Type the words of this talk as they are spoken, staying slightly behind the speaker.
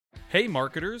Hey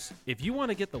marketers, if you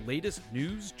want to get the latest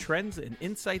news, trends, and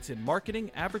insights in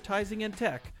marketing, advertising, and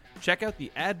tech, check out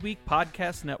the Adweek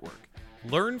Podcast Network.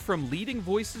 Learn from leading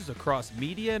voices across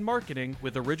media and marketing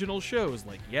with original shows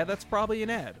like Yeah, That's Probably an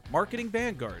Ad, Marketing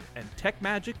Vanguard, and Tech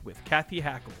Magic with Kathy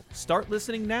Hackle. Start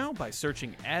listening now by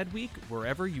searching Adweek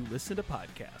wherever you listen to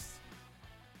podcasts.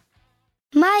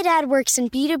 My dad works in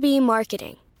B2B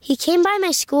marketing. He came by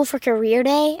my school for career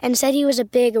day and said he was a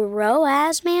big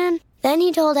ROAS man. Then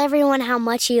he told everyone how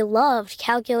much he loved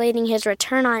calculating his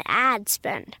return on ad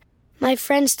spend. My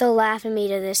friends still laugh at me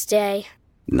to this day.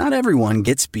 Not everyone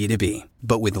gets B2B,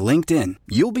 but with LinkedIn,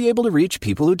 you'll be able to reach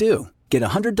people who do. Get a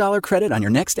 $100 credit on your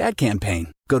next ad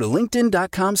campaign. Go to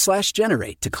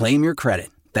linkedin.com/generate to claim your credit.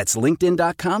 That's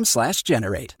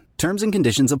linkedin.com/generate. Terms and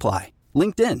conditions apply.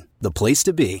 LinkedIn, the place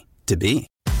to be, to be.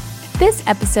 This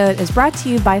episode is brought to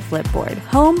you by Flipboard,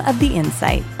 home of The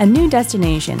Insight, a new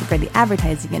destination for the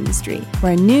advertising industry,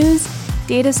 where news,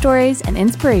 data stories, and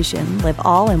inspiration live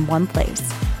all in one place.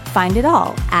 Find it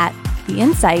all at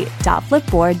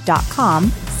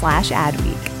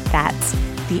theinsight.flipboard.com/adweek. That's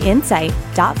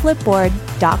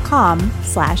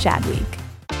theinsight.flipboard.com/adweek.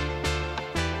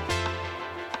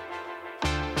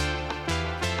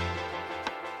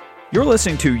 You're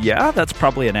listening to Yeah, That's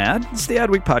Probably an Ad. It's the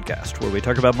Adweek podcast, where we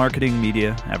talk about marketing,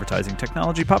 media, advertising,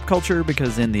 technology, pop culture,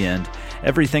 because in the end,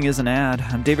 everything is an ad.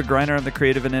 I'm David Greiner. I'm the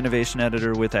creative and innovation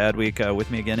editor with Adweek. With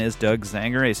me again is Doug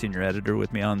Zanger, a senior editor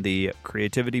with me on the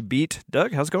creativity beat.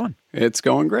 Doug, how's it going? It's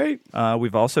going great.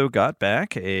 We've also got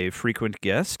back a frequent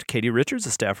guest, Katie Richards,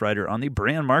 a staff writer on the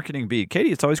brand marketing beat.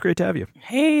 Katie, it's always great to have you.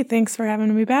 Hey, thanks for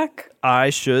having me back.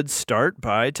 I should start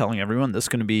by telling everyone this is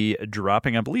going to be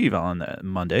dropping, I believe, on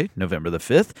Monday, November the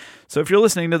 5th. So if you're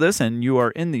listening to this and you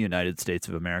are in the United States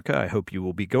of America, I hope you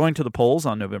will be going to the polls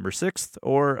on November 6th,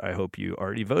 or I hope you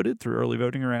already voted through early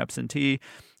voting or absentee.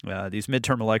 These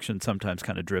midterm elections sometimes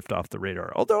kind of drift off the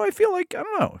radar. Although I feel like, I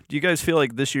don't know, do you guys feel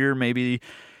like this year maybe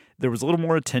there was a little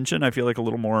more attention? I feel like a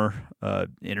little more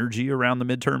energy around the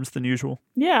midterms than usual.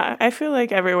 Yeah, I feel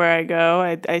like everywhere I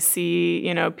go, I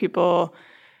see, people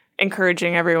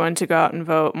encouraging everyone to go out and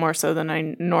vote more so than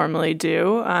I normally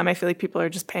do. I feel like people are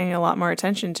just paying a lot more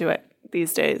attention to it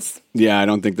these days. Yeah, I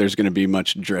don't think there's going to be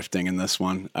much drifting in this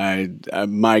one.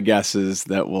 My guess is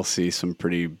that we'll see some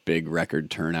pretty big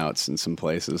record turnouts in some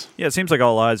places. Yeah, it seems like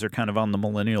all eyes are kind of on the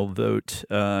millennial vote.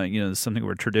 Something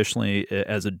where traditionally,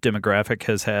 as a demographic,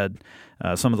 has had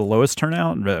some of the lowest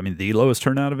turnout. I mean, the lowest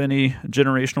turnout of any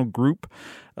generational group.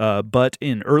 But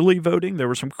in early voting, there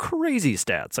were some crazy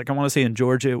stats. Like I want to say in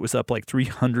Georgia, it was up like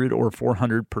 300 or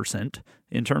 400%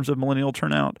 in terms of millennial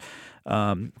turnout.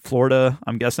 Florida,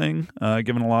 I'm guessing,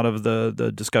 given a lot of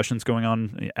the discussions going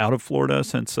on out of Florida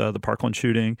since the Parkland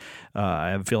shooting, I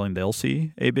have a feeling they'll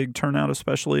see a big turnout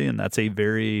especially, and that's a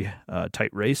very tight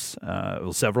race.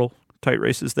 Several tight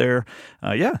races there.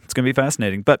 It's going to be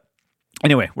fascinating. But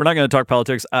anyway, we're not going to talk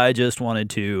politics. I just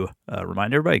wanted to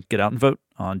remind everybody, get out and vote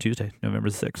on Tuesday, November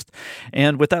the 6th.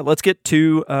 And with that, let's get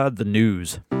to the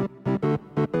news.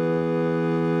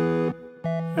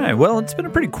 All right, well, it's been a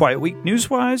pretty quiet week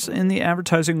news-wise in the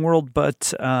advertising world,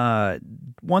 but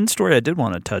one story I did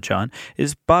want to touch on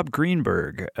is Bob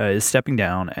Greenberg is stepping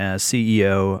down as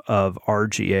CEO of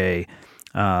RGA.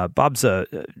 Bob's a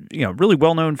really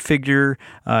well-known figure.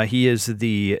 He is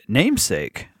the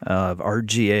namesake of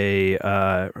RGA,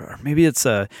 or maybe it's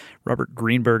Robert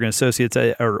Greenberg and Associates,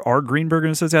 or R. Greenberg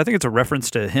and Associates. I think it's a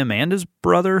reference to him and his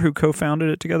brother who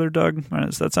co-founded it together. Doug,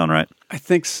 does that sound right? I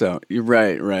think so. You're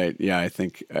right. Yeah, I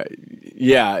think,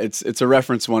 it's a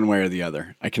reference one way or the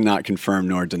other. I cannot confirm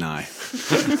nor deny.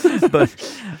 But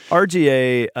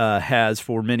RGA has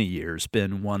for many years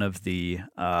been one of the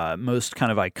most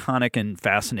kind of iconic and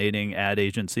fascinating ad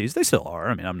agencies. They still are.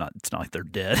 I mean, it's not like they're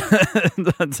dead.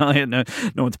 It's not like no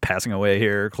one's passing away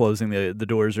here, closing the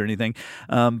doors or anything.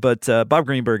 But Bob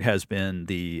Greenberg has been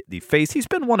the face. He's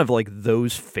been one of like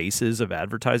those faces of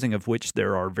advertising, of which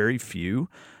there are very few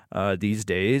these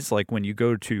days. Like when you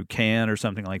go to Cannes or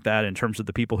something like that, in terms of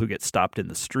the people who get stopped in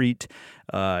the street,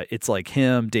 it's like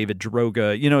him, David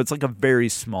Droga. It's like a very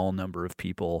small number of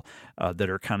people that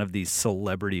are kind of these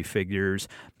celebrity figures.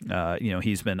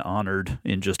 He's been honored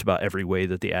in just about every way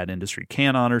that the ad industry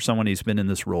can honor someone. He's been in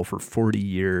this role for 40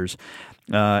 years.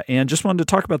 And just wanted to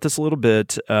talk about this a little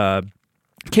bit.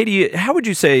 Katie, how would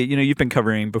you say, you've been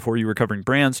covering, before you were covering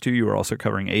brands too, you were also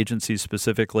covering agencies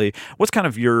specifically. What's kind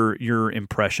of your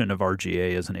impression of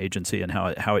RGA as an agency and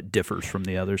how it differs from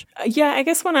the others? Yeah, I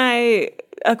guess a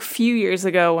few years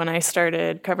ago when I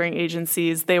started covering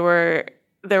agencies, they were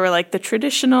there were like the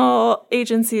traditional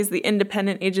agencies, the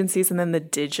independent agencies, and then the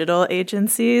digital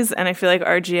agencies. And I feel like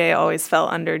RGA always fell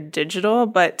under digital,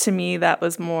 but to me that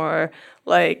was more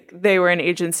like they were an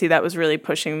agency that was really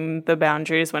pushing the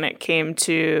boundaries when it came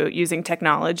to using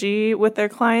technology with their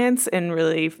clients in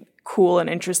really cool and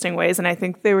interesting ways. And I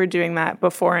think they were doing that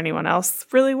before anyone else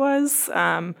really was,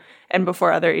 and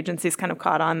before other agencies kind of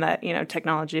caught on that, you know,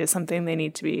 technology is something they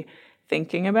need to be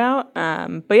thinking about.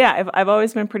 But yeah, I've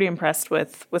always been pretty impressed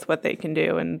with what they can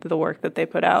do and the work that they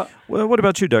put out. Well, what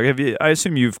about you, Doug? I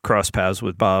assume you've crossed paths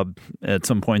with Bob at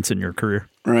some points in your career.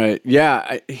 Right.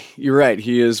 Yeah, you're right.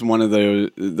 He is one of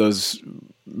those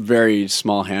very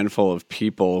small handful of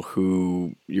people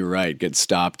who, you're right, get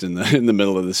stopped in the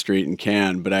middle of the street and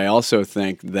can. But I also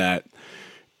think that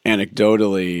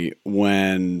anecdotally,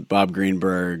 when Bob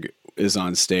Greenberg is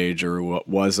on stage or what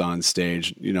was on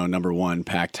stage, you know, number one,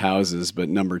 packed houses, but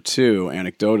number two,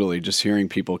 anecdotally, just hearing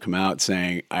people come out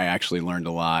saying, I actually learned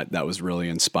a lot. That was really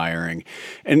inspiring.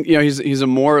 And, you know, he's a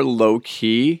more low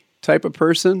key type of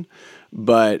person,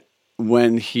 but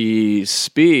when he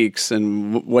speaks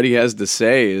and what he has to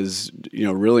say is, you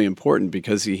know, really important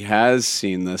because he has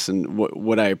seen this. And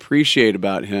what I appreciate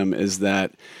about him is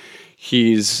that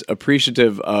he's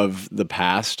appreciative of the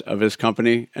past of his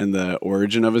company and the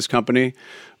origin of his company,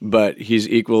 but he's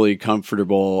equally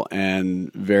comfortable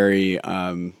and very,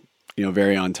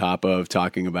 very on top of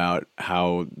talking about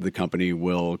how the company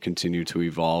will continue to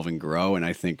evolve and grow. And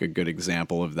I think a good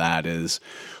example of that is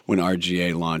when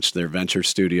RGA launched their venture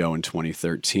studio in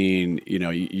 2013. You know,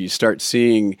 you start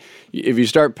seeing, if you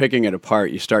start picking it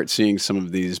apart, you start seeing some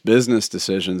of these business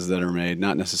decisions that are made,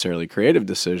 not necessarily creative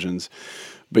decisions,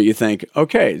 but you think,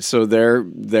 okay, so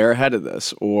they're ahead of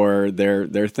this, or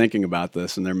they're thinking about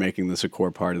this, and they're making this a core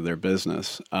part of their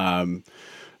business.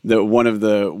 One of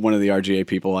the RGA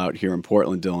people out here in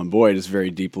Portland, Dylan Boyd, is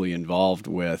very deeply involved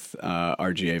with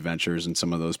RGA Ventures and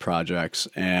some of those projects,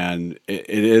 and it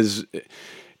is.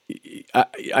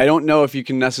 I don't know if you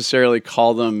can necessarily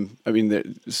call them, I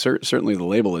mean, certainly the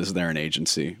label is they're an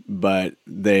agency, but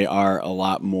they are a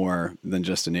lot more than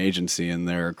just an agency, and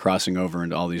they're crossing over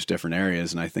into all these different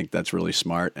areas, and I think that's really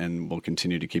smart and will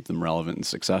continue to keep them relevant and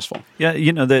successful. Yeah,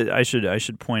 you know, that I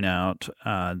should point out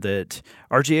that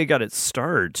RGA got its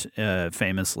start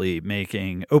famously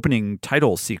making opening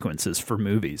title sequences for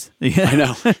movies. I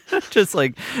know. Just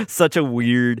like such a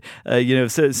weird,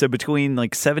 so between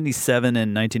like 77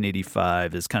 and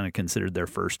 1985 is kind of considered their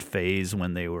first phase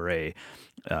when they were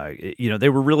they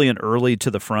were really an early to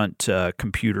the front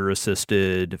computer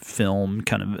assisted film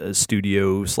kind of a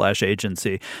studio /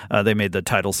 agency. They made the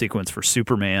title sequence for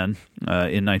Superman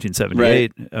in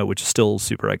 1978, right. Which is still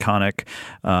super iconic.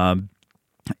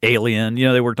 Alien,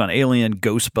 they worked on Alien,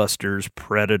 Ghostbusters,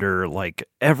 Predator, like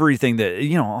everything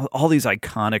that, all these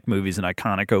iconic movies and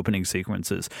iconic opening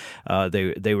sequences.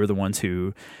 They were the ones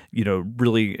who,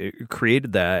 really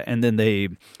created that. And then they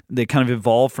kind of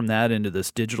evolved from that into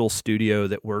this digital studio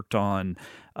that worked on,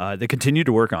 they continued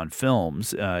to work on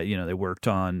films. They worked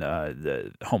on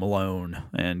the Home Alone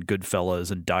and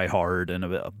Goodfellas and Die Hard and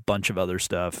a bunch of other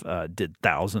stuff, did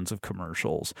thousands of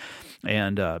commercials.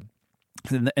 And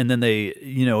then they,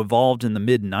 evolved in the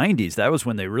mid-'90s. That was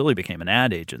when they really became an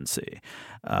ad agency,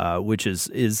 which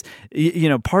is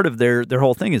part of their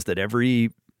whole thing is that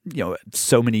every,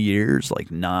 so many years, like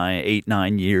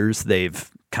 8-9 years,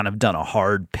 they've kind of done a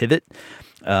hard pivot.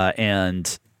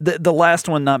 And the last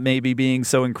one not maybe being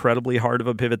so incredibly hard of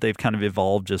a pivot, they've kind of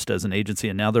evolved just as an agency,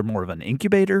 and now they're more of an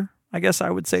incubator, I guess I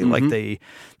would say. Mm-hmm. Like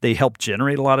they help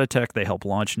generate a lot of tech, they help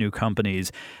launch new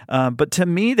companies. But to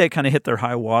me, they kind of hit their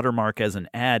high watermark as an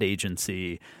ad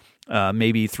agency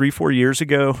maybe 3-4 years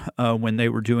ago when they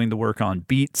were doing the work on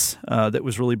Beats that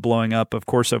was really blowing up. Of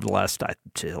course, over the last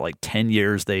 10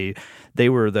 years, they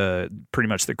were pretty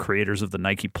much the creators of the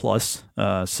Nike Plus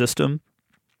system,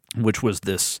 which was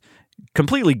this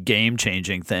completely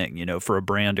game-changing thing, for a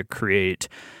brand to create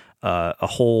a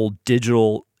whole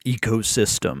digital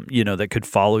ecosystem, that could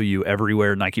follow you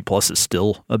everywhere. Nike Plus is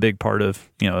still a big part of,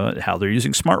 how they're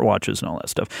using smartwatches and all that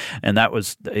stuff. And that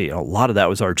was a lot of that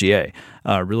was RGA,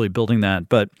 really building that.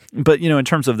 But in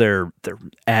terms of their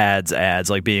ads,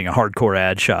 like being a hardcore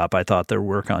ad shop, I thought their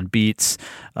work on Beats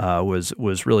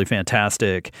was really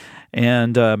fantastic.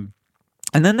 And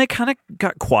then they kind of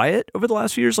got quiet over the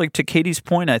last few years. Like, to Katie's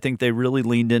point, I think they really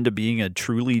leaned into being a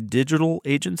truly digital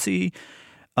agency.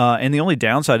 And the only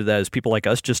downside of that is people like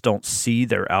us just don't see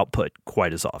their output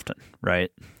quite as often,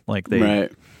 right? Like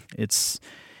it's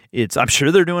I'm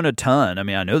sure they're doing a ton. I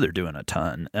mean, I know they're doing a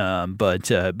ton. But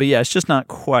yeah, it's just not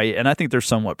quite. And I think they're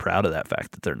somewhat proud of that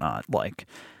fact that they're not like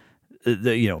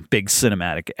the big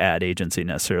cinematic ad agency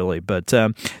necessarily. But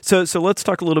so let's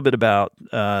talk a little bit about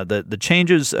the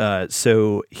changes.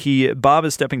 So Bob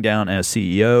is stepping down as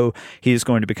CEO. He's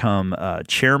going to become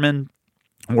chairman.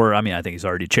 Or, I mean, I think he's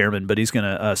already chairman, but he's going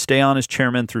to stay on as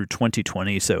chairman through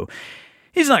 2020. So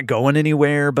he's not going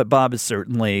anywhere, but Bob is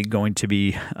certainly going to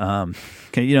be,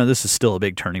 this is still a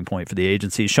big turning point for the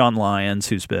agency. Sean Lyons,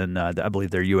 who's been, I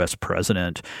believe, their U.S.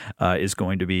 president, is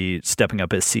going to be stepping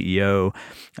up as CEO.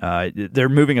 They're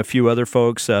moving a few other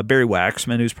folks. Barry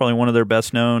Waxman, who's probably one of their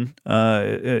best known,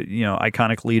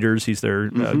 iconic leaders. He's their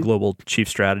global chief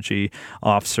strategy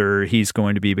officer. He's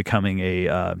going to be becoming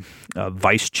a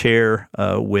vice chair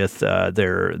with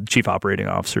their chief operating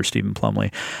officer, Stephen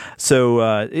Plumley.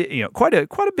 So,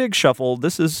 quite a big shuffle.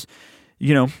 This is,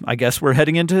 I guess we're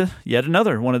heading into yet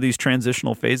another one of these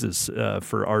transitional phases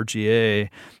for RGA,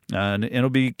 and it'll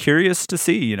be curious to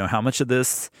see, how much of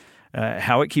this,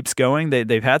 how it keeps going.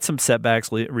 They've had some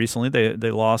setbacks recently. They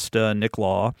lost Nick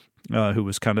Law, who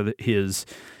was kind of his,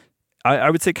 I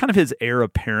would say, kind of his heir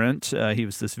apparent. He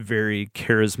was this very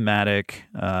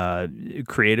charismatic,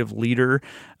 creative leader,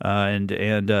 and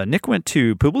Nick went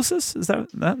to Publicis. Is that?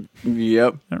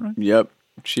 Yep. Is that right? Yep.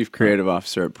 Chief Creative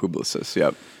Officer at Publicis.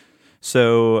 Yep.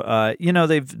 So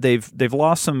they've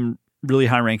lost some really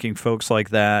high-ranking folks like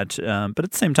that, but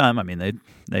at the same time, I mean,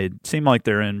 they seem like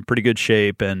they're in pretty good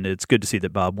shape, and it's good to see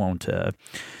that Bob won't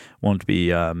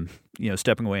be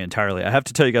stepping away entirely. I have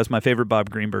to tell you guys my favorite Bob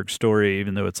Greenberg story,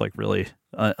 even though it's like really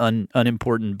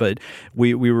unimportant. But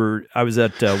I was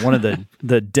at one of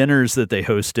the dinners that they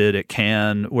hosted at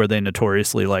Cannes, where they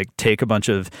notoriously like take a bunch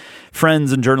of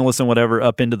friends and journalists and whatever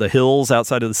up into the hills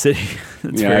outside of the city.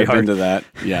 It's very I've hard. been to that.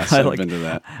 Yes, I've been to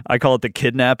that. I call it the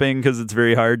kidnapping because it's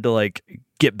very hard to like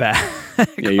get back.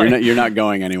 Yeah, you're not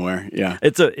going anywhere. Yeah,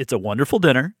 it's a wonderful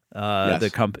dinner. Yes. The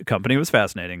company was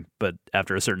fascinating, but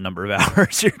after a certain number of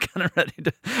hours, you're kind of ready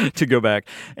to go back.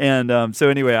 And so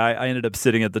anyway, I ended up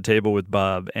sitting at the table with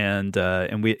Bob, and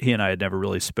he and I had never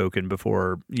really spoken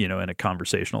before, in a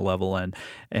conversational level, and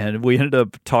we ended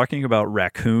up talking about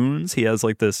raccoons. He has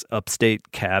like this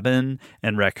upstate cabin,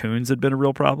 and raccoons had been a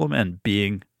real problem. And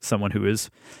being someone who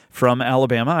is from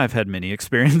Alabama, I've had many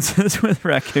experiences with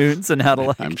raccoons and how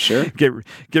to I'm sure get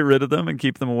rid of them and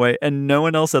keep them away. And no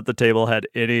one else at the table had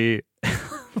any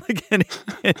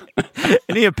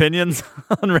opinions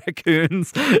on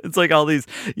raccoons. It's like all these,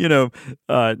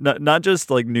 not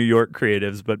just like New York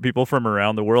creatives, but people from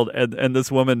around the world. And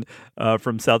this woman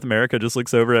from South America just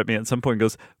looks over at me at some point and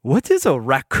goes, "What is a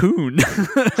raccoon?"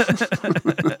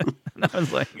 And I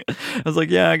was like,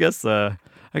 yeah, I guess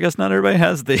not everybody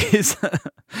has these.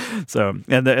 So,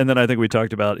 and then I think we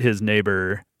talked about his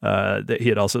neighbor that he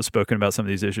had also spoken about some of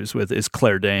these issues with is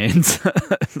Claire Danes.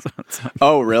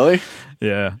 Oh, really?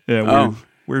 Yeah.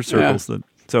 Weird circles. Yeah.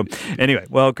 So anyway,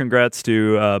 well, congrats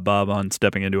to Bob on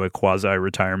stepping into a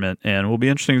quasi-retirement, and we'll be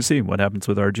interesting to see what happens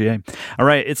with RGA. All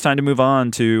right, it's time to move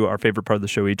on to our favorite part of the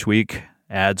show each week,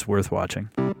 ads worth watching.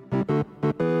 All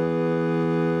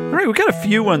right, we've got a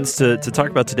few ones to talk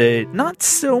about today. Not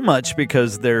so much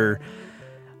because they're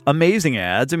amazing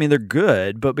ads. I mean, they're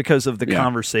good, but because of the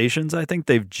conversations I think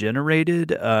they've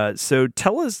generated. So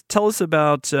tell us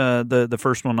about the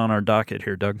first one on our docket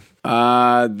here, Doug.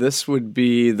 This would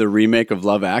be the remake of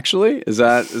Love Actually. Is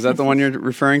that the one you're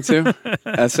referring to?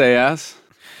 SAS?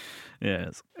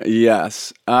 Yes.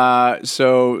 Yes.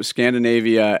 So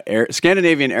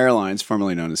Scandinavian Airlines,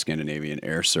 formerly known as Scandinavian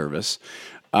Air Service,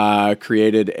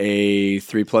 created a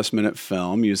 3+ minute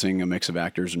film using a mix of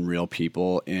actors and real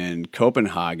people in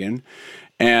Copenhagen.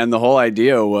 And the whole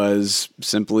idea was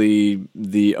simply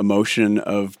the emotion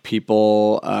of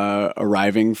people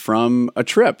arriving from a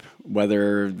trip,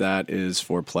 whether that is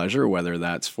for pleasure, whether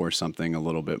that's for something a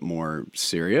little bit more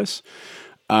serious.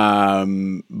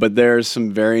 But there's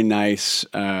some very nice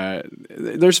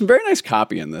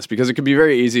copy in this, because it could be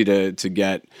very easy to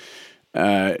get.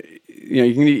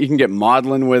 You can get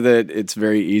maudlin with it. It's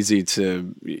very easy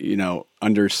to,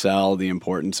 undersell the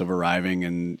importance of arriving.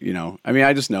 And,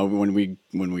 I just know when we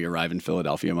arrive in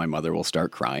Philadelphia, my mother will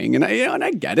start crying, and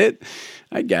I get it.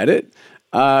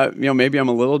 Maybe I'm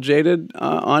a little jaded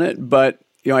on it, but,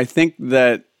 I think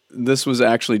that this was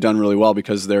actually done really well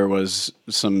because there was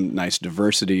some nice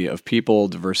diversity of people,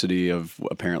 diversity of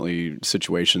apparently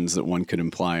situations that one could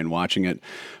imply in watching it.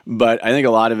 But I think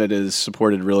a lot of it is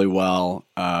supported really well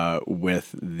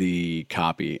with the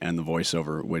copy and the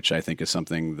voiceover, which I think is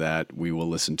something that we will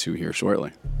listen to here shortly.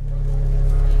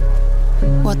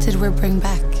 What did we bring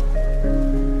back?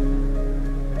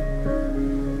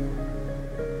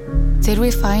 Did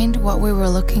we find what we were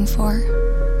looking for?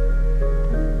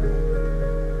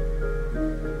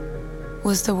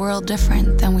 Was the world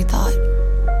different than we thought?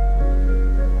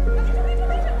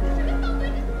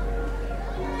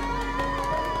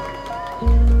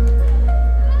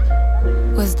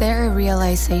 Was there a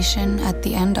realization at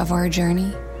the end of our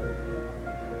journey?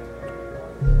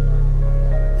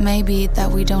 Maybe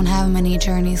that we don't have many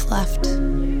journeys left.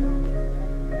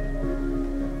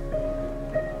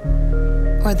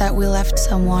 Or that we left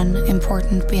someone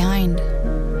important behind.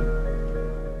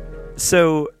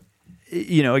 So,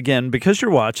 again, because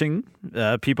you're watching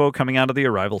people coming out of the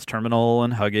arrivals terminal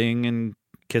and hugging and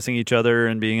kissing each other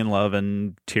and being in love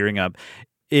and tearing up,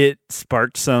 it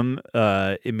sparked some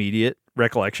immediate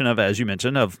recollection of, as you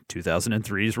mentioned, of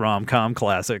 2003's rom-com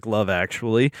classic Love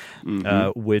Actually,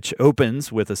 which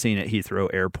opens with a scene at Heathrow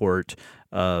Airport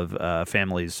of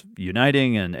families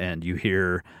uniting, and you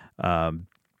hear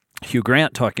Hugh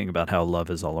Grant talking about how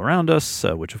love is all around us,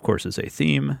 which of course is a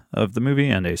theme of the movie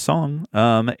and a song.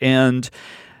 And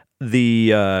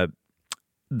the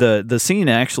scene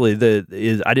actually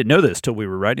I didn't know this till we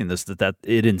were writing this, that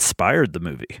it inspired the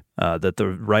movie. That the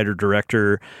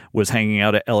writer-director was hanging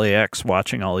out at LAX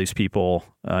watching all these people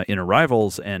in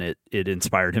arrivals, and it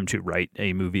inspired him to write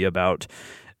a movie about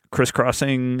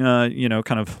crisscrossing,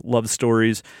 kind of love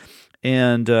stories.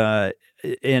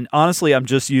 And honestly, I'm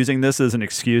just using this as an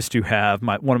excuse to have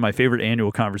one of my favorite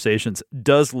annual conversations.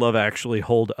 Does Love Actually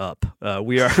hold up?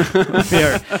 We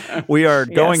are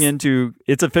going into,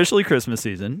 it's officially Christmas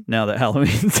season now that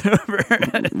Halloween's over.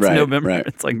 It's November. Right.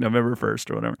 It's like November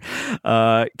 1st or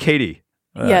whatever. Katie,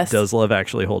 yes. Does Love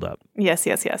Actually hold up? Yes,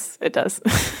 it does.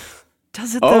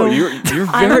 Does it though? Oh,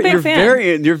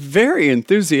 you're very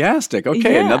enthusiastic.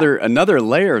 Okay, Yeah. another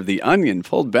layer of the onion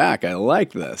pulled back. I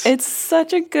like this. It's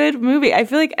such a good movie. I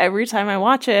feel like every time I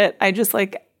watch it, I just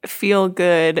feel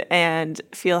good and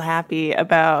feel happy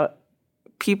about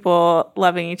people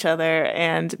loving each other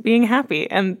and being happy.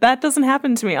 And that doesn't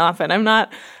happen to me often. I'm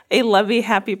not a lovey,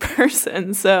 happy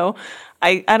person. So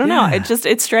I don't know.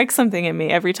 It strikes something in me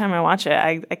every time I watch it.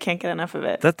 I can't get enough of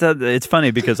it. It's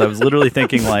funny because I was literally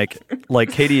thinking like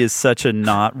Katie is such a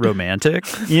not romantic,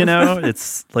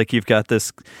 It's like you've got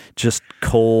this just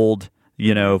cold,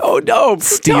 oh no,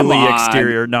 steely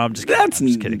exterior. No, I'm just kidding. I'm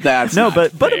just kidding. That's no,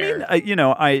 not but fair. I mean,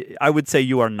 I would say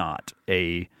you are not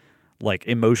a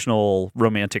emotional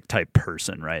romantic type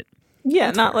person, right?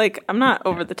 Yeah, I'm not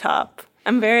over the top.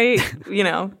 I'm very, I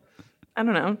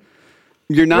don't know.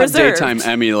 You're not reserved. daytime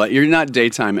Emmy. You're not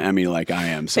daytime Emmy like I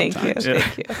am sometimes.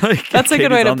 Thank you. That's a good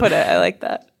way to put it. I like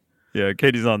that. Yeah,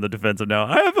 Katie's on the defensive now.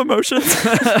 I have emotions.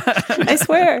 I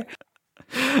swear.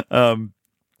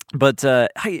 But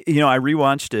I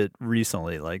rewatched it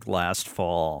recently, like last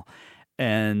fall,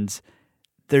 and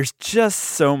there's just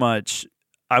so much,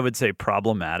 I would say,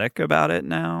 problematic about it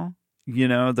now.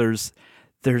 There's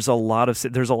a lot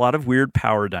of weird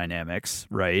power dynamics,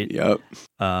 right? Yep.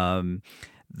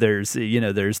 There's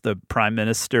the prime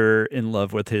minister in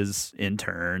love with his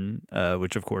intern,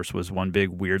 which of course was one big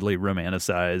weirdly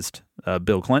romanticized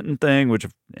Bill Clinton thing,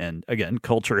 and again,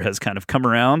 culture has kind of come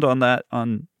around on that,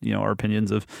 on our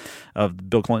opinions of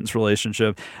Bill Clinton's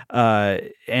relationship,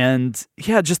 and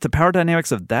yeah, just the power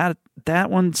dynamics of that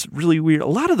one's really weird. A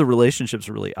lot of the relationships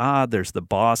are really odd. There's the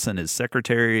boss and his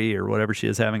secretary or whatever she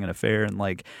is having an affair, and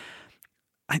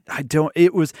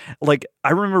it was like,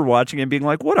 I remember watching it and being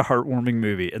like, what a heartwarming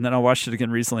movie. And then I watched it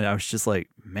again recently. I was just like,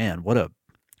 man, what a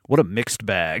mixed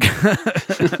bag.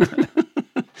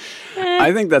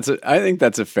 I think that's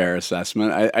a fair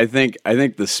assessment. I think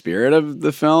the spirit of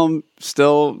the film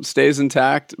still stays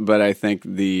intact, but I think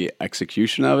the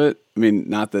execution of it, I mean,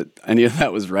 not that any of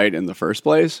that was right in the first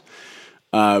place,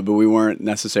 but we weren't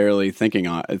necessarily thinking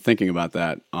about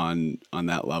that on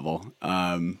that level.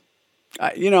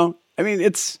 I mean,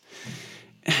 it's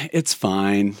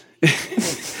fine.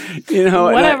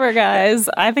 Whatever, guys.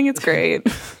 I think it's great.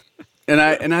 And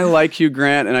I like Hugh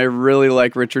Grant, and I really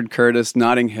like Richard Curtis.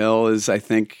 Notting Hill is, I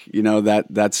think,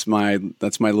 that's my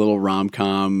little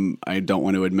rom-com. I don't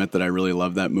want to admit that I really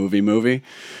love that movie.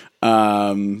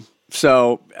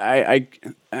 So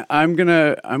I'm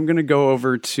gonna go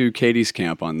over to Katie's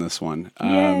camp on this one.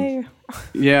 Yay.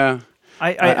 Yeah.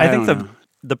 I think don't know.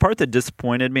 The part that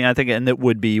disappointed me, I think, and that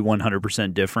would be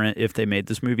 100% different if they made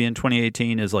this movie in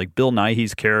 2018, is like Bill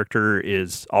Nighy's character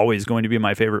is always going to be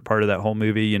my favorite part of that whole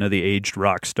movie. The aged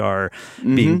rock star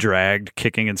being dragged,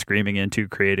 kicking and screaming into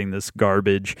creating this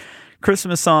garbage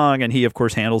Christmas song. And he, of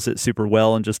course, handles it super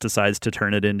well and just decides to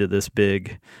turn it into this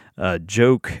big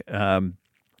joke.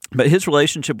 But his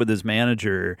relationship with his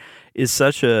manager is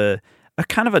such a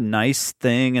kind of a nice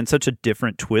thing and such a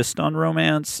different twist on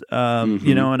romance,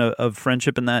 and of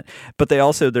friendship and that. But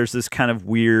there's this kind of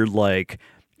weird,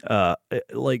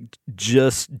 like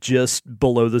just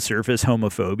below the surface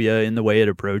homophobia in the way it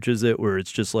approaches it, where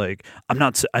it's just like, I'm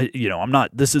not,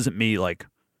 this isn't me like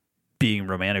being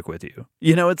romantic with you.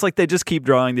 It's like they just keep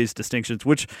drawing these distinctions,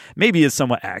 which maybe is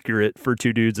somewhat accurate for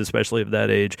two dudes, especially of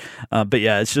that age. But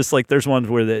yeah, it's just like there's ones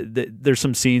where there's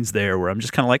some scenes there where I'm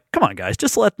just kind of like, come on, guys,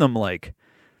 just let them let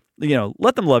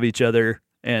them love each other.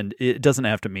 And it doesn't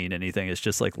have to mean anything. It's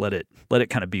just like let it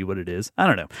kind of be what it is. I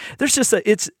don't know. There's just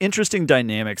it's interesting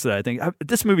dynamics that I think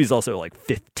this movie is also like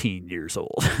 15 years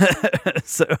old,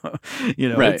 so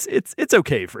right. it's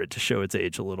okay for it to show its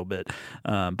age a little bit.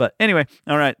 But anyway,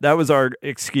 all right, that was our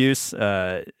excuse,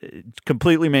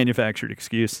 completely manufactured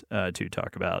excuse to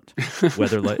talk about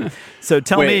whether. So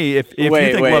tell me if you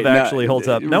think Love Actually holds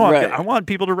up. No, right. I want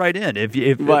people to write in. If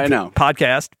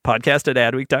podcast at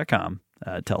adweek.com.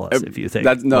 Tell us if you think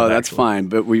that's fine.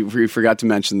 But we forgot to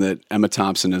mention that Emma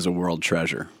Thompson is a world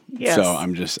treasure. Yes. So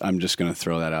I'm just going to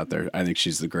throw that out there. I think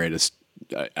she's the greatest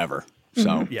ever.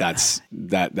 So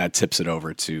that tips it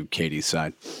over to Katie's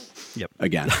side. Yep.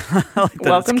 Again.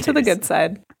 Welcome to the good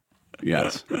side.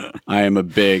 Yes, I am a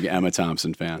big Emma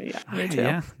Thompson fan. Yeah, me too.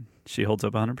 Yeah, she holds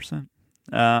up 100%.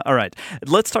 All right,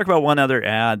 let's talk about one other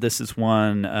ad. This is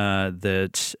one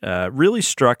that really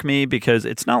struck me because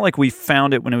it's not like we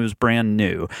found it when it was brand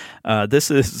new.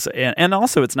 This is, and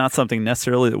also it's not something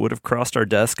necessarily that would have crossed our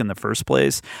desk in the first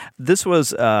place. This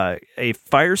was a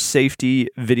fire safety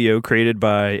video created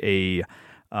by a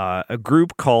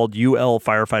group called UL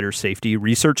Firefighter Safety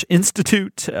Research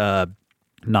Institute.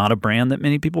 Not a brand that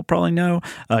many people probably know.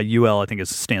 UL, I think,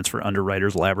 stands for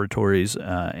Underwriters Laboratories,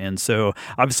 and so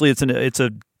obviously it's a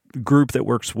group that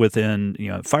works within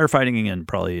firefighting and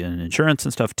probably in insurance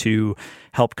and stuff to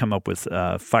help come up with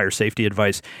fire safety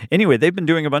advice. Anyway, they've been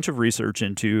doing a bunch of research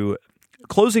into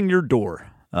closing your door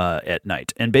at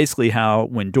night, and basically how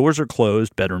when doors are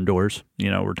closed, bedroom doors,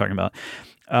 we're talking about,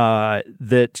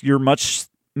 that you're much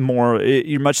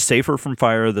safer from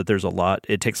fire, that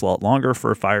it takes a lot longer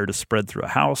for a fire to spread through a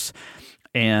house.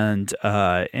 And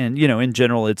in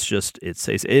general, it's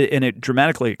safe, and it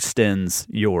dramatically extends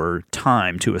your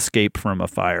time to escape from a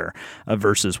fire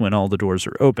versus when all the doors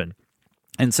are open.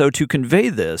 And so to convey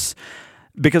this,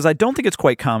 because I don't think it's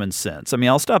quite common sense. I mean,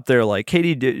 I'll stop there. Like,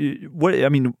 Katie,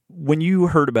 when you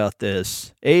heard about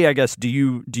this, I guess, do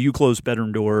you close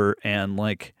bedroom door, and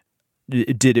like,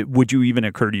 would you even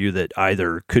occur to you that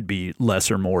either could be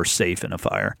less or more safe in a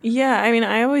fire? Yeah, I mean,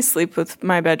 I always sleep with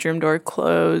my bedroom door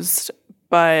closed,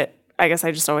 but I guess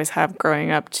I just always have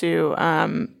growing up too.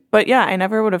 But yeah, I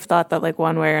never would have thought that like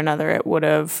one way or another it would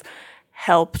have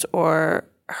helped or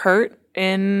hurt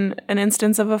in an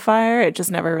instance of a fire. It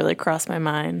just never really crossed my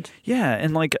mind. Yeah,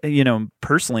 and like,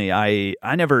 personally, I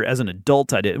never, as an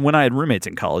adult, I did. When I had roommates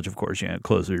in college, of course,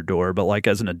 close your door. But like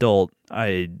as an adult,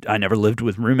 I never lived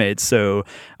with roommates, so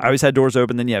I always had doors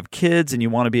open. Then you have kids, and you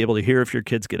want to be able to hear if your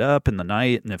kids get up in the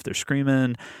night and if they're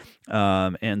screaming.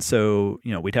 And so,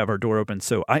 we'd have our door open.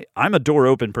 So I'm a door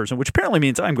open person, which apparently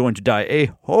means I'm going to die a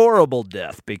horrible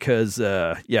death because,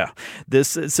 so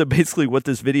basically what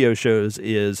this video shows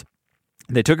is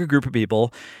they took a group of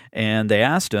people and they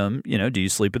asked them, do you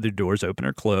sleep with your doors open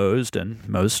or closed? And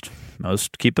most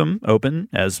keep them open,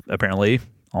 as apparently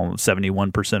almost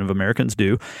 71% of Americans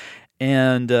do.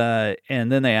 And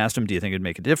then they asked them, do you think it'd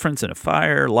make a difference in a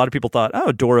fire? A lot of people thought,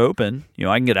 door open,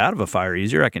 I can get out of a fire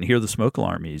easier. I can hear the smoke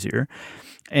alarm easier.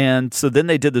 And so then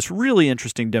they did this really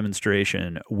interesting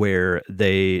demonstration where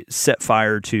they set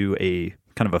fire to a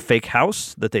kind of a fake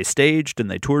house that they staged and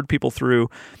they toured people through.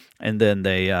 And then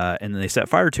they set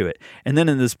fire to it. And then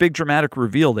in this big dramatic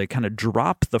reveal, they kind of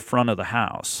drop the front of the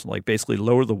house, like basically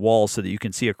lower the wall so that you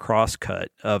can see a cross cut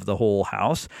of the whole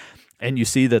house. And you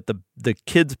see that the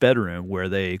kid's bedroom where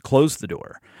they closed the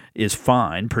door is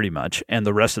fine pretty much. And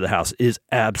the rest of the house is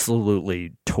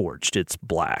absolutely torched. It's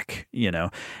black,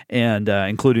 and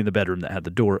including the bedroom that had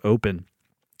the door open.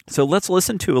 So let's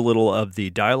listen to a little of the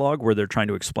dialogue where they're trying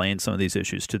to explain some of these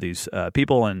issues to these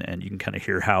people. And you can kind of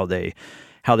hear how they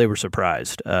were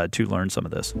surprised to learn some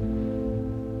of this.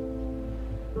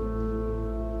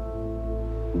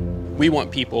 We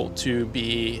want people to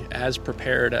be as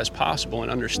prepared as possible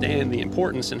and understand the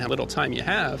importance and how little time you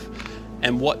have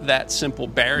and what that simple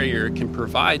barrier can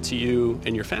provide to you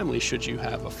and your family should you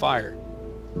have a fire.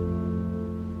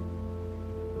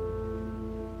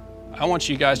 I want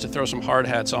you guys to throw some hard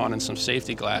hats on and some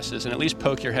safety glasses and at least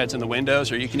poke your heads in the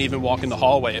windows, or you can even walk in the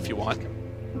hallway if you want.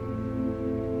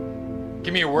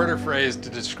 Give me a word or phrase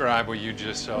to describe what you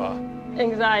just saw.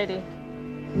 Anxiety.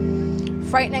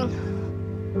 Frightening.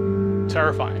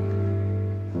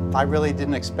 Terrifying. I really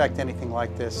didn't expect anything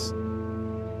like this.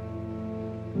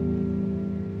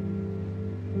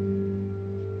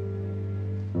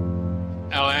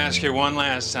 ask you one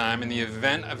last time, in the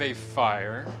event of a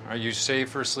fire, are you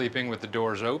safer sleeping with the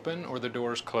doors open or the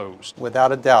doors closed? Without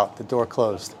a doubt, the door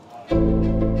closed.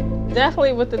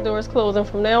 Definitely with the doors closed, and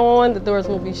from now on, the doors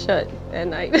will be shut at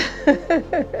night.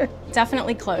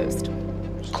 Definitely closed.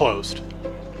 Closed.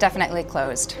 Definitely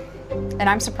closed. And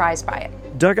I'm surprised by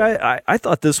it. Doug, I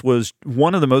thought this was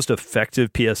one of the most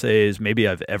effective PSAs maybe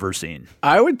I've ever seen.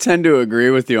 I would tend to agree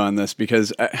with you on this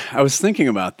because I was thinking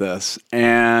about this,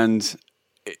 and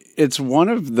it's one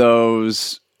of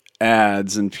those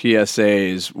ads and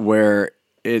PSAs where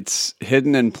it's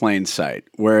hidden in plain sight,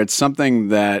 where it's something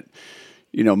that,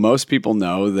 you know, most people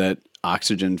know that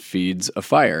oxygen feeds a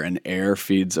fire and air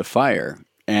feeds a fire.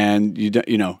 And,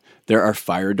 you know, there are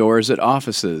fire doors at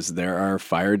offices. There are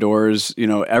fire doors, you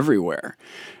know, everywhere.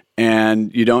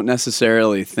 And you don't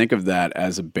necessarily think of that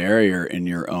as a barrier in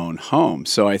your own home.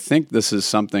 So I think this is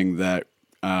something that,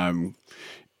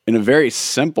 in a very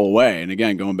simple way, and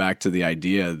again, going back to the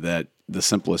idea that the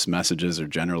simplest messages are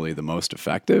generally the most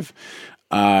effective,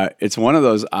 it's one of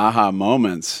those aha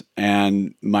moments.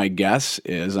 And my guess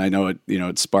is, I know it, you know,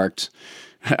 it sparked,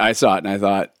 I saw it and I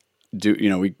thought,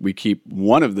 we keep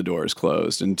one of the doors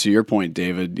closed. And to your point,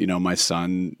 David, you know, my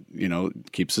son, you know,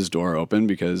 keeps his door open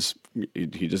because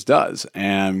he just does.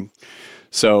 And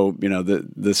so, you know,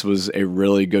 this was a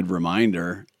really good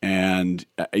reminder. And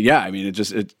I mean,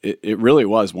 it really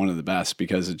was one of the best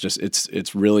because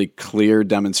it's really clear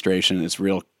demonstration. It's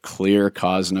real clear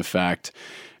cause and effect.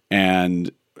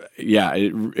 And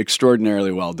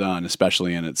extraordinarily well done,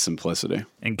 especially in its simplicity.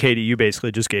 And Katie, you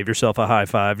basically just gave yourself a high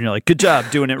five and you're like, good job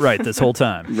doing it right this whole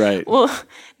time. Right. Well,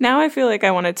 now I feel like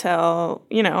I want to tell,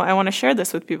 you know, I want to share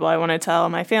this with people. I want to tell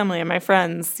my family and my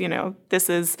friends, you know, this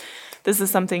is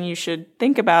something you should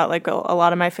think about. Like a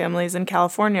lot of my family's in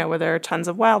California where there are tons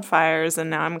of wildfires. And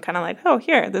now I'm kind of like, oh,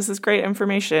 here, this is great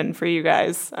information for you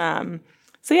guys.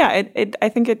 So yeah, I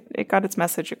think it got its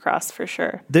message across for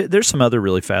sure. There's some other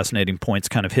really fascinating points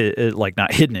kind of like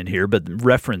not hidden in here, but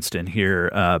referenced in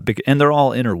here, and they're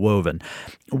all interwoven.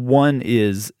 One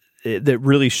is that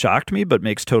really shocked me, but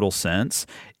makes total sense,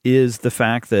 is the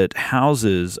fact that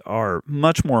houses are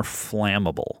much more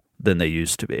flammable than they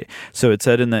used to be. So it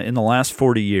said in the last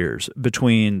 40 years,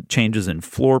 between changes in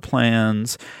floor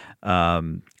plans,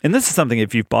 and this is something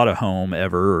if you've bought a home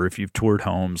ever or if you've toured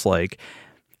homes, like,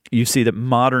 you see that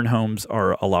modern homes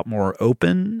are a lot more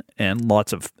open and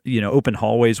lots of, you know, open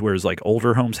hallways, whereas like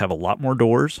older homes have a lot more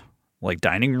doors. Like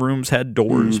dining rooms had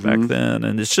doors back then,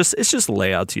 and it's just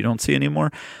layouts you don't see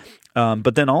anymore.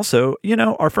 But then also, you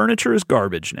know, our furniture is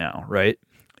garbage now, right?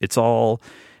 It's all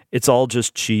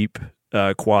just cheap,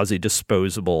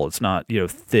 quasi-disposable. It's not, you know,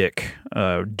 thick,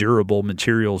 durable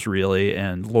materials really,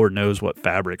 and Lord knows what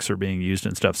fabrics are being used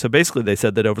and stuff. So basically, they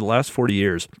said that over the last 40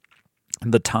 years.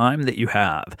 The time that you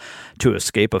have to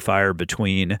escape a fire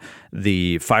between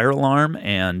the fire alarm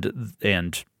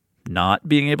and not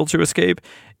being able to escape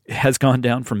has gone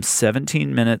down from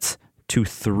 17 minutes to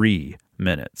 3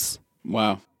 minutes.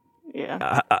 Wow.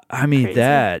 Yeah. I mean,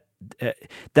 crazy.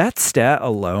 that stat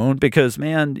alone, because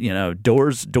man, you know,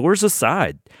 doors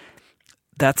aside,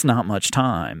 that's not much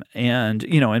time. And,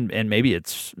 you know, and maybe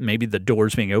the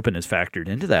doors being open is factored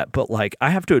into that. But like,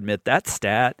 I have to admit that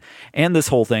stat and this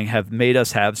whole thing have made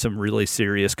us have some really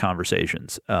serious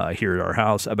conversations here at our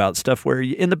house about stuff where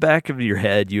in the back of your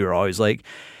head, you're always like,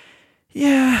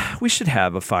 yeah, we should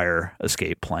have a fire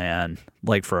escape plan,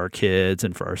 like for our kids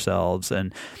and for ourselves.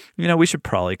 And, you know, we should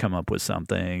probably come up with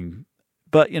something.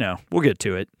 But, you know, we'll get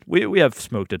to it. We have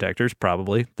smoke detectors,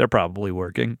 probably. They're probably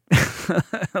working.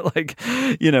 Like,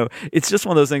 you know, it's just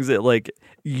one of those things that, like,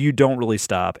 you don't really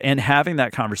stop. And having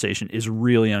that conversation is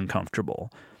really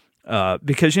uncomfortable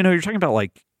because, you know, you're talking about,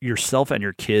 like, yourself and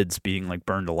your kids being, like,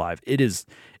 burned alive. It's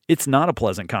not a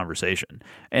pleasant conversation.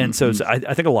 And so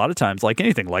I think a lot of times, like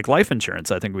anything, like life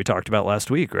insurance, I think we talked about last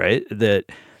week, right?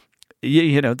 That,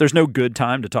 you know, there's no good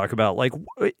time to talk about, like,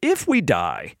 if we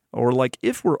die or, like,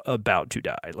 if we're about to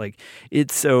die. Like,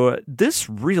 it's so this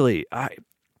really,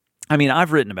 I mean,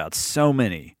 I've written about so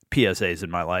many PSAs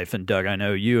in my life. And Doug, I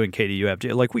know you and Katie, you have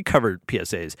to, like, we covered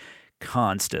PSAs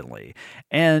constantly.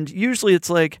 And usually it's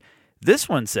like, this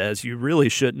one says you really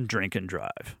shouldn't drink and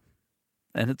drive.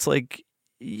 And it's like,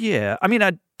 yeah, I mean,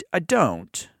 I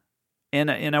don't. And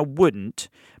I wouldn't.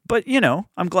 But, you know,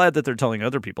 I'm glad that they're telling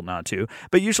other people not to.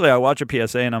 But usually I watch a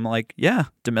PSA and I'm like, yeah,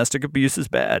 domestic abuse is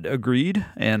bad. Agreed.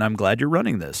 And I'm glad you're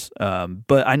running this.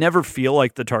 But I never feel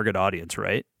like the target audience,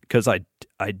 right? Because I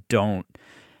don't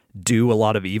do a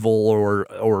lot of evil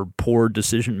or poor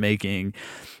decision making.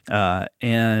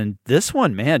 And this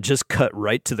one, man, just cut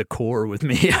right to the core with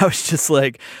me. I was just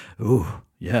like, ooh,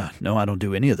 Yeah, no, I don't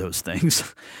do any of those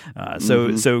things.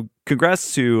 So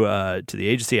congrats to the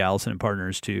agency, Allison and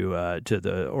Partners, to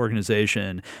the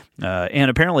organization, and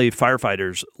apparently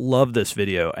firefighters love this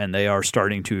video, and they are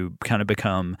starting to kind of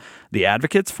become the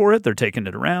advocates for it. They're taking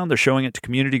it around, they're showing it to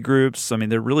community groups. I mean,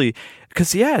 they're really,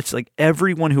 because it's like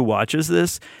everyone who watches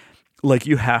this, like,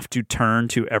 you have to turn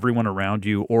to everyone around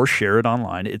you or share it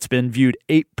online. It's been viewed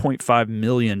 8.5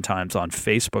 million times on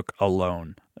Facebook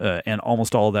alone. And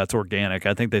almost all of that's organic.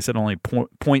 I think they said only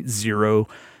 0.03 or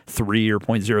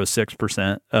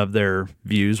 0.06% of their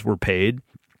views were paid.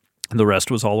 The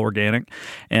rest was all organic.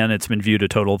 And it's been viewed a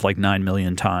total of like 9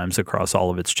 million times across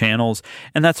all of its channels.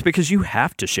 And that's because you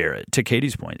have to share it. To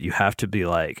Katie's point, you have to be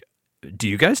like, do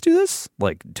you guys do this?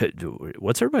 Like,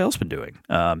 what's everybody else been doing?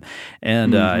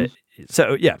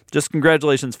 So, yeah, just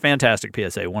congratulations. Fantastic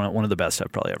PSA. One of the best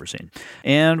I've probably ever seen.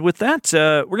 And with that,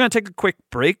 we're going to take a quick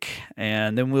break,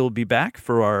 and then we'll be back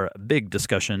for our big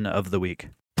discussion of the week.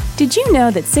 Did you know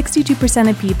that 62%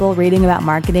 of people reading about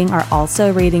marketing are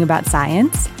also reading about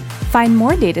science? Find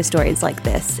more data stories like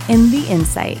this in The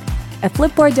Insight, a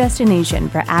Flipboard destination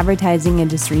for advertising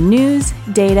industry news,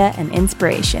 data, and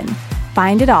inspiration.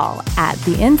 Find it all at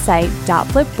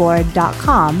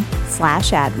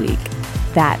theinsight.flipboard.com/adweek.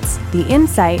 That's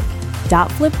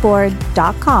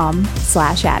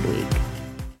theinsight.flipboard.com/adweek.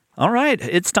 All right,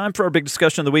 it's time for our big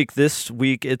discussion of the week. This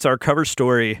week, it's our cover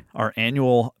story, our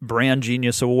annual Brand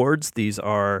Genius Awards. These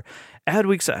are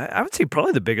Adweek's, I would say,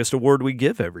 probably the biggest award we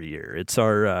give every year. It's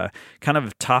our kind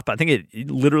of top, I think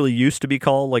it literally used to be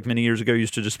called, like many years ago,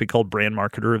 used to just be called Brand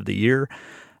Marketer of the Year.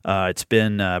 It's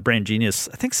been Brand Genius,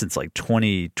 I think, since like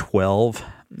 2012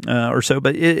 or so,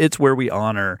 but it's where we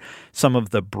honor some of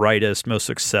the brightest, most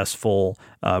successful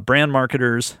brand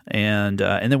marketers, and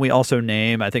then we also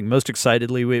name, I think most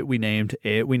excitedly, we name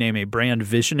a brand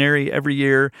visionary every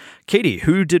year. Katie,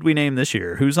 who did we name this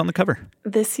year? Who's on the cover?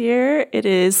 This year it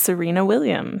is Serena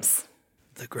Williams.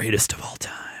 The greatest of all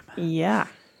time. Yeah,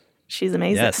 she's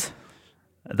amazing. Yes,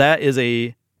 that is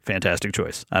a fantastic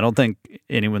choice. I don't think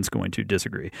anyone's going to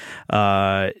disagree.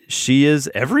 She is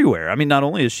everywhere. I mean, not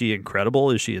only is she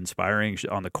incredible, is she inspiring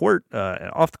on the court,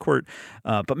 off the court,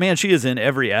 but man, she is in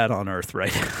every ad on earth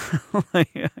right now.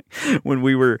 When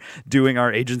we were doing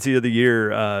our Agency of the Year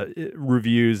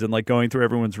reviews and like going through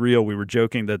everyone's reel, we were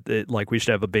joking that we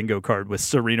should have a bingo card with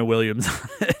Serena Williams on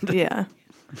it. Yeah.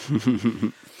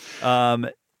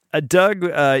 Doug,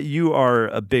 you are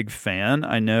a big fan,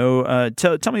 I know.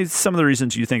 Tell me some of the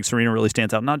reasons you think Serena really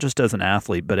stands out, not just as an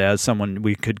athlete, but as someone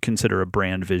we could consider a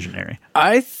brand visionary.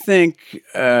 I think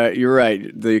you're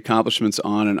right. The accomplishments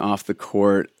on and off the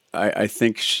court, I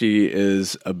think she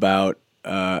is about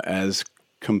as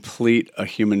complete a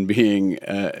human being,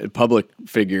 public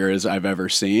figure as I've ever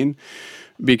seen,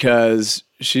 because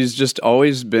she's just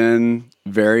always been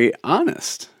very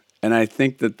honest. And I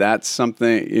think that that's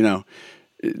something,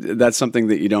 that's something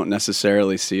that you don't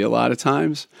necessarily see a lot of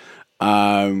times.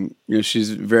 She's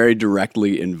very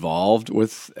directly involved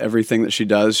with everything that she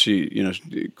does.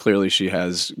 Clearly she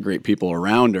has great people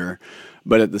around her,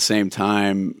 but at the same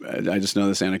time, I just know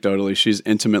this anecdotally, she's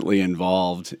intimately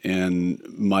involved in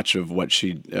much of what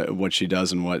she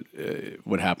does and what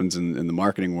happens in the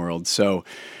marketing world. So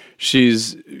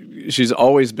she's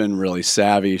always been really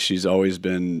savvy. She's always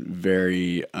been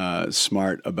very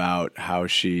smart about how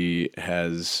she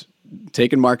has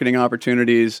taken marketing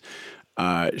opportunities.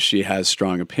 She has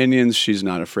strong opinions. She's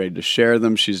not afraid to share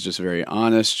them. She's just very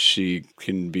honest. She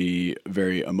can be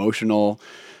very emotional,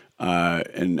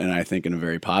 and I think in a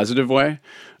very positive way.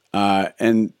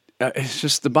 And it's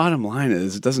just the bottom line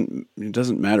is it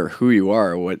doesn't matter who you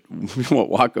are, what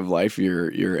walk of life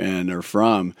you're in or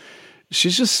from.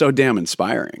 She's just so damn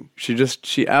inspiring.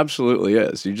 She absolutely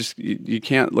is. You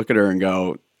can't look at her and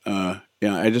go, I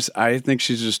think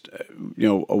she's just,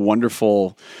 a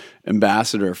wonderful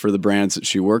ambassador for the brands that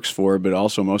she works for, but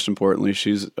also most importantly,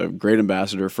 she's a great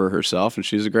ambassador for herself, and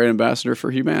she's a great ambassador for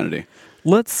humanity.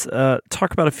 Let's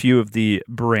talk about a few of the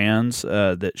brands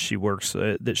that she works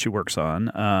on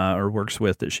or works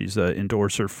with, that she's an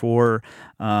endorser for.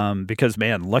 Because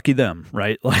man, lucky them,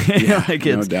 right?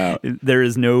 No doubt. There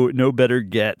is no better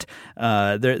get.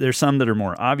 There's some that are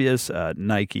more obvious.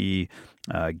 Nike,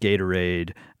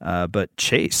 Gatorade, but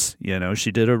Chase.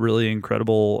 She did a really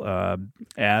incredible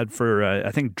ad for.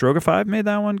 I think Droga5 made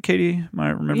that one. Katie, am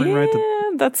I remembering right?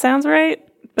 That sounds right.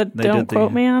 But don't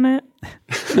quote me on it.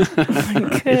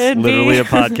 It's literally a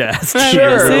podcast.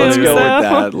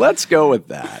 Sure, let's go with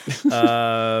that.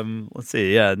 Let's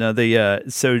see. Yeah, no.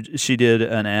 So she did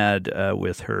an ad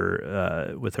with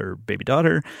her baby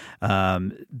daughter,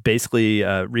 basically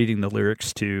reading the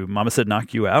lyrics to "Mama Said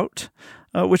Knock You Out."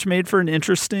 which made for an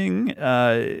interesting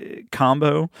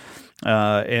combo.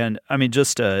 And I mean,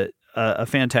 just a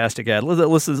fantastic ad.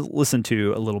 Let's listen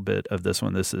to a little bit of this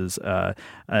one. This is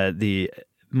the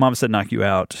Mama Said Knock You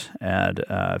Out ad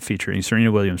featuring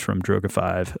Serena Williams from Droga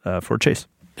 5 for Chase.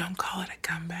 Don't call it a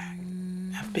comeback.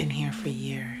 I've been here for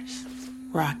years,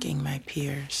 rocking my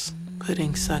peers,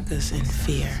 putting suckers in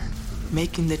fear,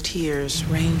 making the tears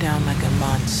rain down like a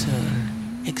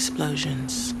monsoon,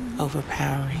 explosions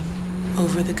overpowering.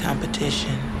 Over the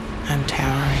competition, I'm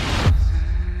towering.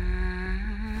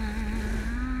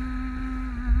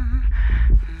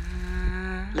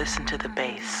 Listen to the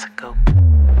bass go.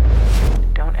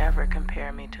 Don't ever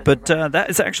compare me to. But that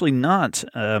is actually not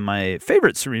my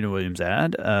favorite Serena Williams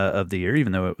ad of the year,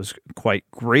 even though it was quite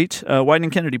great.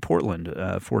 Wieden Kennedy Portland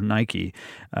for Nike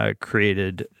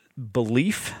created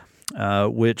Belief,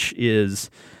 which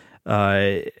is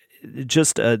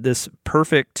just this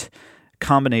perfect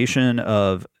combination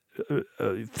of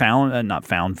not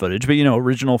found footage, but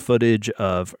original footage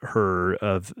of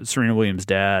Serena Williams'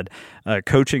 dad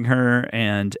coaching her,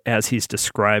 and as he's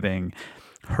describing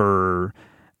her,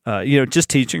 just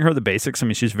teaching her the basics. I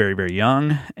mean, she's very, very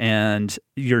young, and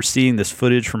you're seeing this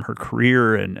footage from her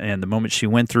career and the moment she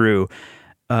went through.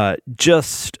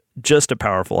 Just a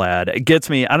powerful ad. It gets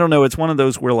me. I don't know. It's one of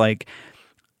those where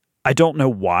I don't know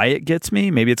why it gets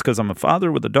me. Maybe it's because I'm a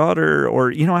father with a daughter,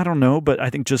 or, I don't know. But I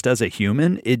think just as a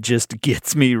human, it just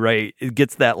gets me right. It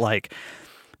gets that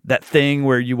that thing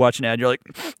where you watch an ad, you're like,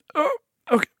 oh,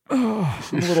 okay, oh,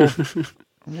 I'm a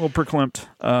little perklimped.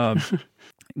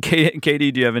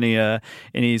 Katie, do you have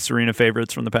any Serena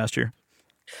favorites from the past year?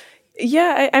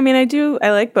 Yeah, I mean, I do.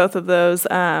 I like both of those.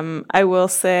 I will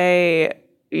say,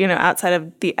 outside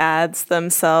of the ads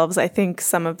themselves, I think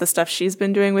some of the stuff she's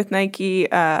been doing with Nike,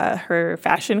 her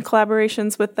fashion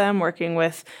collaborations with them, working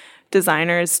with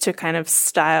designers to kind of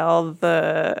style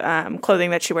the clothing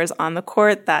that she wears on the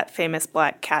court, that famous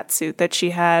black cat suit that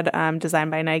she had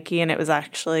designed by Nike, and it was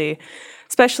actually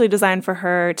specially designed for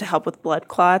her to help with blood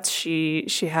clots. She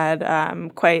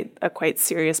had quite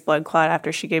serious blood clot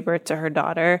after she gave birth to her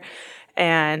daughter.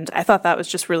 And I thought that was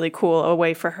just really cool, a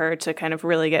way for her to kind of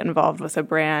really get involved with a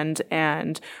brand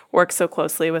and work so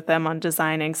closely with them on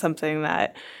designing something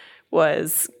that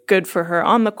was good for her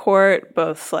on the court,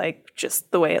 both just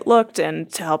the way it looked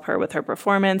and to help her with her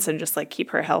performance and just keep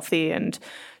her healthy and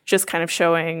just kind of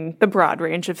showing the broad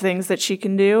range of things that she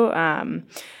can do.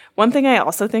 One thing I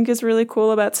also think is really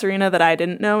cool about Serena that I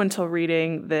didn't know until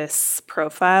reading this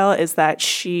profile is that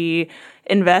she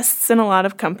invests in a lot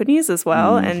of companies as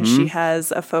well, and she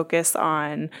has a focus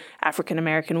on African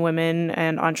American women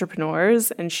and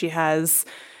entrepreneurs, and she has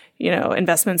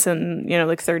investments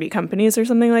in 30 companies or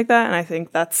something like that, and I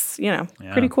think that's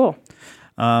pretty cool.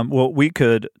 Well, we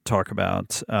could talk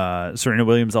about Serena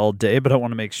Williams all day, but I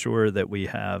want to make sure that we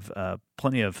have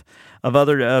plenty of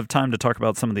time to talk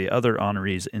about some of the other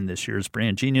honorees in this year's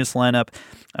Brand Genius lineup.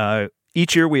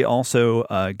 Each year, we also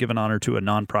give an honor to a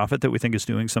nonprofit that we think is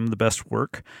doing some of the best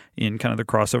work in kind of the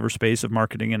crossover space of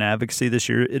marketing and advocacy this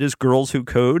year. It is Girls Who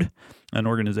Code, an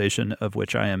organization of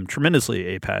which I am tremendously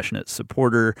a passionate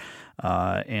supporter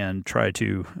and try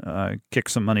to kick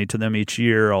some money to them each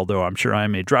year, although I'm sure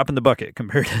I'm a drop in the bucket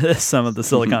compared to some of the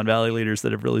Silicon Valley leaders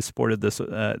that have really supported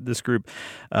this group.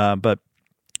 But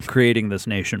creating this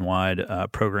nationwide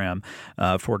program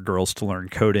for girls to learn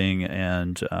coding,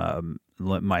 and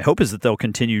my hope is that they'll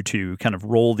continue to kind of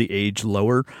roll the age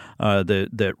lower.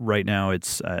 That right now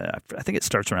it's I think it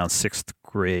starts around 6th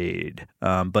grade,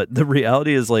 but the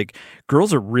reality is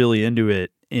girls are really into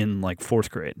it in 4th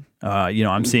grade.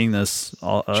 I'm seeing this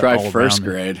all first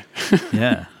grade.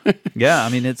 Yeah. I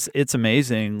mean, it's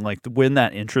amazing. When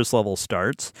that interest level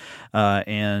starts,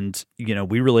 and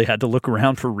we really had to look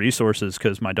around for resources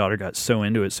because my daughter got so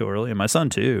into it so early, and my son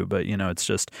too. But it's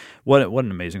just what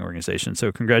an amazing organization.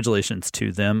 So congratulations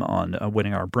to them on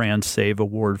winning our Brand Save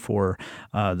Award for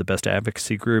the best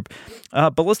advocacy group.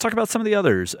 But let's talk about some of the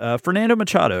others. Fernando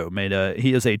Machado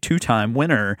he is a 2-time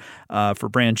winner for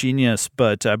Brand Genius,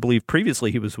 but I believe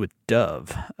previously he was with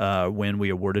Dove when we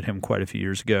awarded him quite a few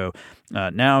years ago.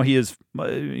 Now he is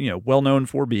well known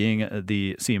for being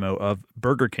the CMO of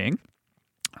Burger King.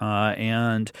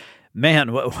 And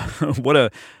man, what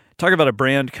a talk about a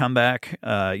brand comeback.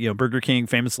 Burger King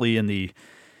famously in the,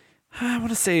 I want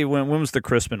to say, when was the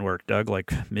Crispin work, Doug?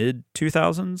 Mid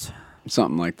 2000s?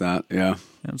 Something like that, yeah.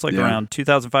 It was around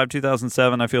 2005,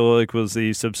 2007, I feel was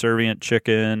the subservient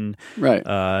chicken. Right.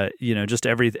 Just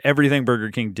everything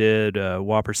Burger King did,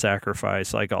 Whopper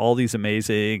Sacrifice, all these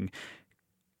amazing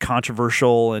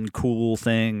controversial and cool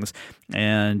things,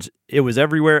 and it was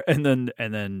everywhere. And then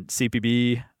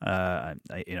CPB,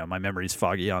 my memory's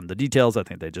foggy on the details. I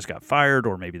think they just got fired,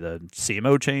 or maybe the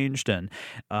CMO changed, and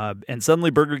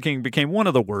suddenly Burger King became one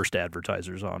of the worst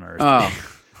advertisers on earth.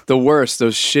 Oh. The worst,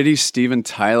 those shitty Steven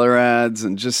Tyler ads,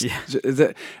 and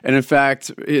and in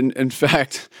fact,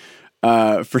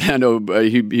 Fernando,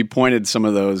 he pointed some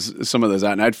of those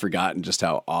out, and I'd forgotten just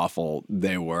how awful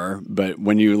they were. But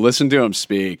when you listen to him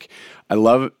speak, I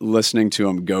love listening to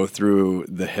him go through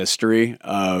the history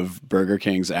of Burger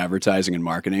King's advertising and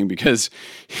marketing, because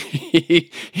he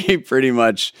pretty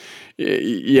much,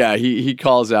 he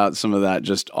calls out some of that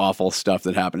just awful stuff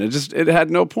that happened. It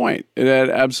had no point. It had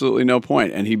absolutely no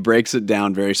point. And he breaks it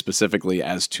down very specifically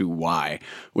as to why,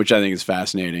 which I think is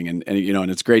fascinating. And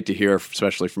it's great to hear,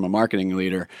 especially from a marketing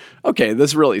leader, okay,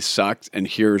 this really sucked, and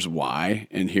here's why,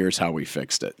 and here's how we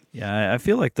fixed it. Yeah, I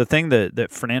feel like the thing that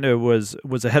Fernando was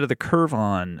ahead of the curve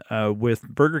on with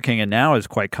Burger King, and now is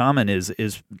quite common,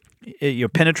 is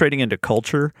penetrating into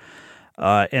culture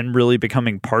and really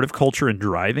becoming part of culture and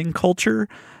driving culture.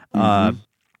 And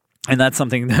that's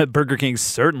something that Burger King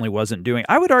certainly wasn't doing.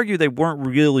 I would argue they weren't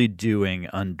really doing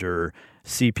under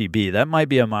CPB. That might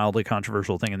be a mildly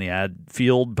controversial thing in the ad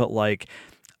field, but like,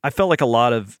 I felt like a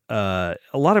lot of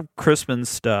Crispin's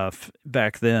stuff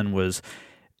back then was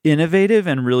innovative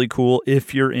and really cool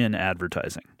if you're in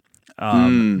advertising.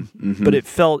 But it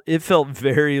felt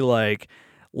very like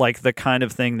the kind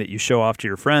of thing that you show off to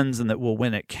your friends and that will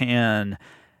win at Cannes.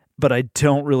 But I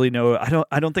don't really know.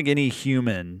 I don't think any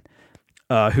human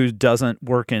who doesn't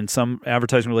work in some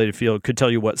advertising related field could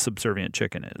tell you what subservient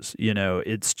chicken is.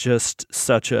 It's just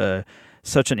such an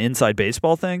inside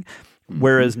baseball thing.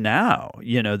 Whereas now,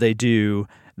 they do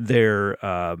their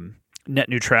net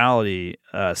neutrality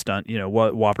stunt,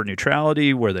 Whopper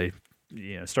neutrality, where they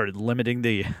started limiting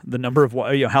the number of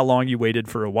how long you waited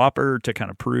for a Whopper to kind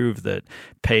of prove that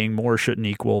paying more shouldn't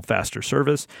equal faster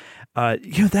service.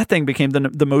 That thing became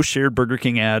the most shared Burger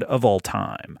King ad of all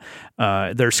time.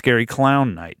 Their Scary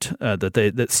Clown Night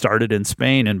that started in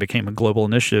Spain and became a global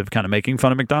initiative, kind of making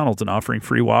fun of McDonald's and offering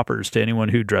free Whoppers to anyone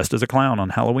who dressed as a clown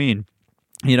on Halloween.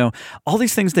 All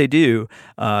these things they do,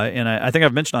 and I think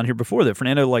I've mentioned on here before that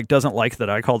Fernando doesn't like that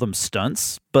I call them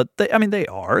stunts, but they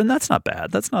are, and that's not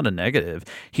bad. That's not a negative.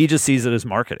 He just sees it as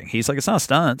marketing. He's like, it's not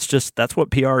stunts, just that's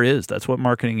what PR is. That's what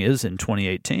marketing is in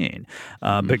 2018.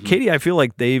 But Katie, I feel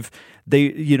like they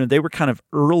were kind of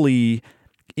early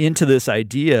into this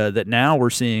idea that now we're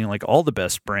seeing like all the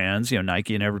best brands,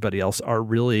 Nike and everybody else are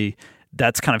really.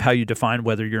 That's kind of how you define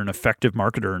whether you're an effective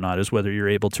marketer or not, is whether you're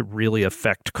able to really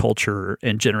affect culture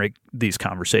and generate these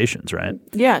conversations, right?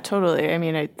 Yeah, totally. I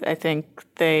mean, I think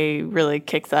they really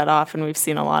kicked that off, and we've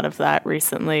seen a lot of that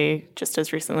recently, just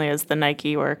as recently as the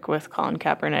Nike work with Colin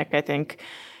Kaepernick. I think,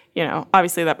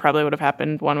 obviously that probably would have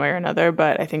happened one way or another,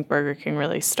 but I think Burger King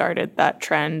really started that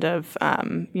trend of,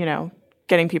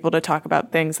 getting people to talk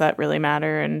about things that really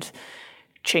matter and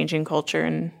changing culture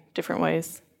in different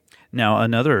ways. Now,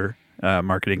 another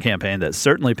marketing campaign that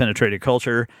certainly penetrated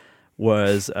culture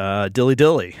was Dilly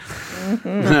Dilly.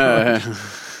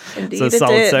 Indeed, it's a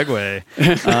solid segue.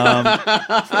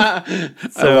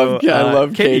 I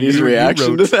love Katie's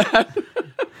reaction to that.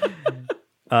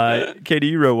 Katie,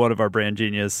 you wrote one of our Brand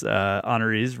Genius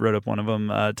honorees, wrote up one of them.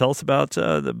 Tell us about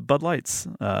the Bud Light's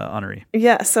honoree.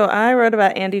 Yeah, so I wrote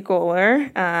about Andy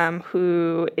Goeler,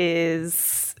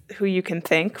 who you can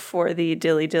thank for the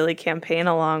Dilly Dilly campaign,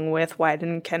 along with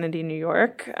Wieden Kennedy, New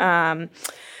York.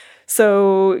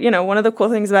 So, one of the cool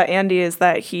things about Andy is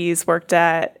that he's worked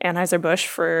at Anheuser-Busch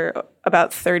for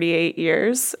about 38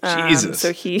 years. Jesus.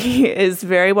 So he is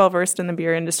very well versed in the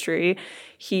beer industry.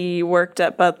 He worked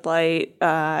at Bud Light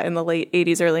in the late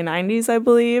 80s, early 90s, I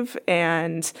believe.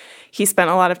 And he spent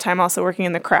a lot of time also working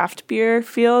in the craft beer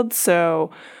field.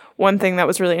 So one thing that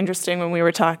was really interesting when we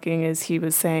were talking is he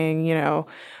was saying,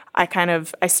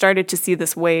 I started to see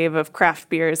this wave of craft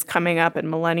beers coming up, and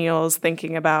millennials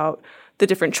thinking about the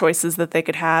different choices that they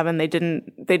could have, and they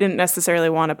didn't necessarily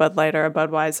want a Bud Light or a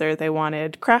Budweiser. They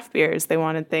wanted craft beers. They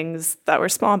wanted things that were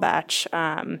small batch.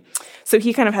 So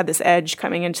he kind of had this edge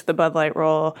coming into the Bud Light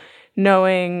role,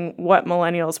 knowing what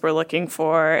millennials were looking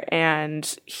for,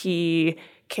 and he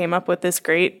came up with this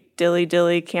great Dilly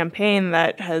Dilly campaign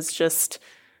that has just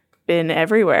been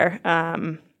everywhere,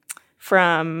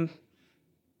 from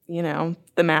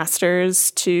the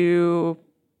Masters to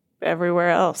everywhere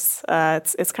else.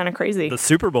 It's kind of crazy. The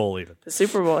Super Bowl, even. The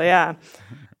Super Bowl, yeah.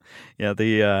 Yeah,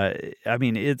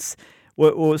 it's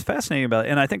what was fascinating about it,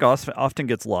 and I think often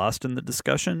gets lost in the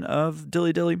discussion of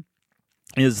Dilly Dilly,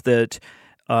 is that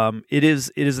it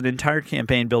is an entire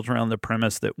campaign built around the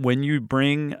premise that when you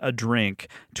bring a drink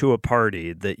to a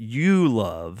party that you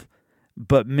love,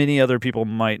 but many other people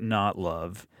might not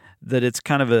love, that it's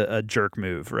kind of a jerk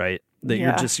move, right?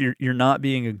 That you're not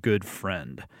being a good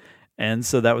friend. And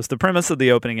so that was the premise of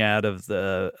the opening ad of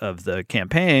the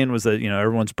campaign, was that,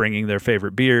 everyone's bringing their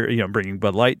favorite beer, bringing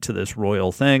Bud Light to this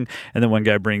royal thing. And then one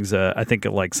guy brings I think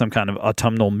like some kind of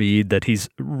autumnal mead that he's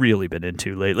really been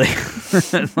into lately.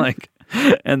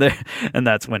 and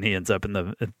that's when he ends up in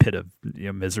the pit of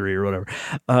misery or whatever.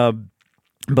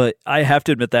 But I have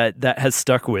to admit that has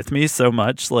stuck with me so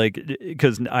much,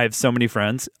 because I have so many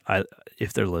friends.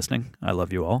 If they're listening, I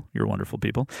love you all. You're wonderful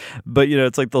people. But,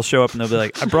 it's like they'll show up and they'll be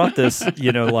like, I brought this,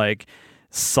 like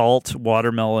salt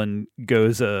watermelon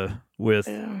goza with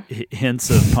hints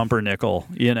of pumpernickel,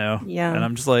 Yeah. And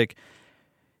I'm just like,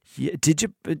 yeah, do you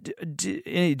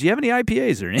have any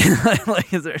IPAs or anything?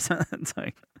 Like, is there something? It's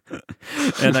like,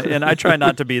 and I try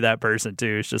not to be that person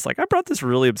too. It's just like, I brought this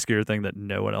really obscure thing that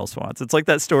no one else wants. It's like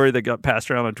that story that got passed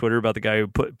around on Twitter about the guy who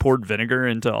poured vinegar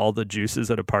into all the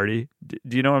juices at a party.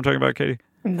 Do you know what I'm talking about, Katie?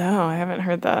 No, I haven't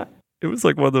heard that. It was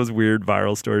like one of those weird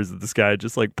viral stories that this guy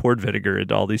just like poured vinegar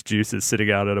into all these juices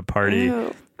sitting out at a party.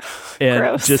 Ew. And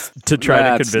Gross. just to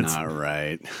try to convince not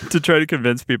right. to try to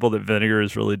convince people that vinegar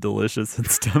is really delicious and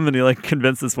stuff. And he like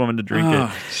convinced this woman to drink it.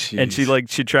 Geez. And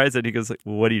she tries it and he goes like,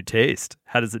 well, what do you taste?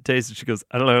 How does it taste? And she goes,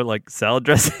 I don't know, like salad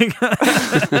dressing.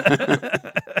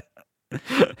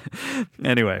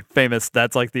 Anyway, famous.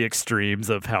 That's like the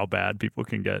extremes of how bad people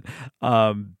can get.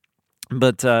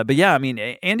 But yeah, I mean,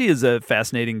 Andy is a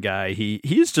fascinating guy.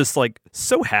 He's just like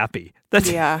so happy.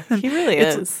 He really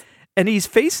is. And he's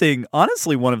facing,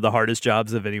 honestly, one of the hardest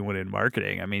jobs of anyone in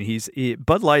marketing. I mean,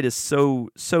 Bud Light is so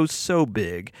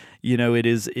big. It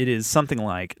is something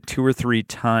like 2 or 3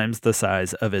 times the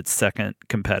size of its second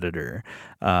competitor,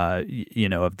 of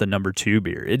the number 2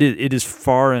 beer. It is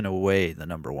far and away the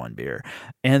number 1 beer.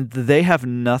 And they have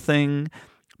nothing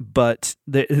but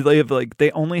they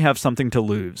only have something to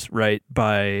lose, right?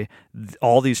 By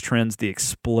all these trends, the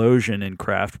explosion in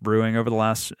craft brewing over the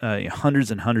last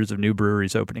hundreds and hundreds of new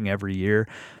breweries opening every year.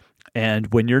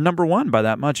 And when you're number 1 by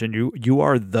that much and you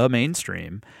are the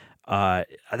mainstream,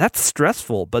 that's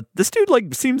stressful, but this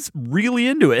dude seems really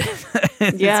into it.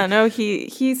 Yeah, no,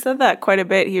 he said that quite a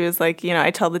bit. He was like,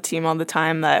 I tell the team all the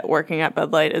time that working at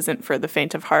Bud Light isn't for the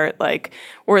faint of heart. Like,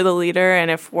 we're the leader, and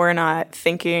if we're not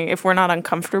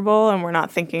uncomfortable and we're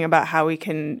not thinking about how we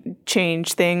can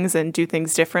change things and do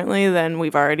things differently, then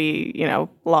we've already,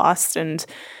 lost. And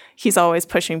he's always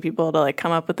pushing people to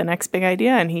come up with the next big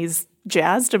idea, and he's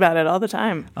jazzed about it all the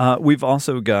time. We've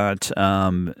also got,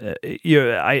 I'm not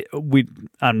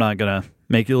going to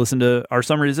make you listen to our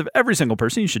summaries of every single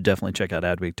person. You should definitely check out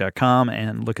adweek.com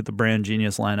and look at the Brand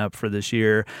Genius lineup for this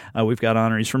year. We've got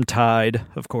honorees from Tide.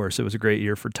 Of course, it was a great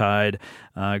year for Tide.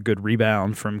 Good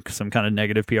rebound from some kind of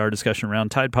negative PR discussion around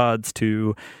Tide Pods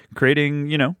to creating,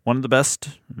 one of the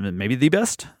best, maybe the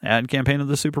best ad campaign of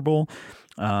the Super Bowl.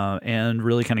 And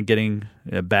really kind of getting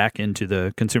back into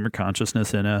the consumer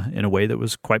consciousness in a way that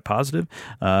was quite positive.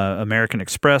 American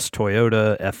Express,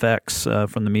 Toyota, FX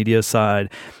from the media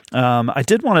side. I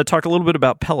did want to talk a little bit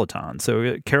about Peloton.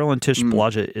 So Carolyn Tish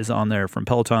Blodgett is on there from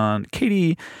Peloton.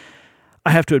 Katie, I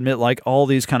have to admit, all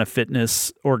these kind of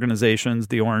fitness organizations,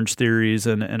 the Orange Theories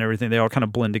and everything, they all kind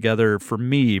of blend together for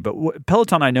me. But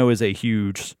Peloton, I know, is a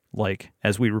huge,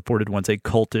 as we reported once, a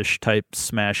cultish type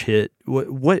smash hit.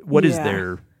 What is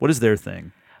their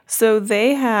thing? So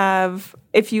they have,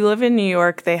 if you live in New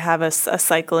York, they have a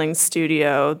cycling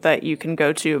studio that you can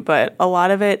go to, but a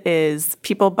lot of it is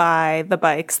people buy the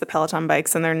bikes, the Peloton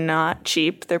bikes, and they're not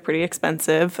cheap. They're pretty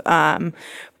expensive.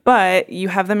 But you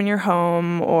have them in your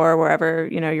home or wherever,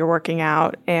 you're working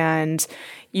out, and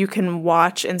you can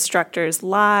watch instructors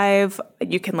live.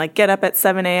 You can get up at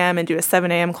 7 a.m. and do a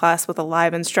 7 a.m. class with a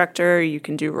live instructor. You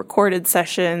can do recorded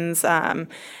sessions. And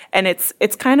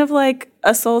it's kind of like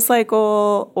a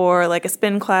SoulCycle or a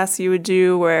spin class you would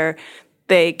do where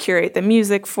they curate the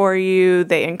music for you.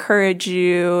 They encourage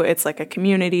you. It's like a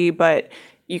community, but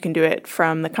you can do it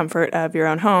from the comfort of your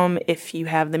own home if you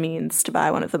have the means to buy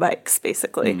one of the bikes,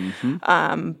 basically.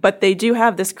 Mm-hmm. But they do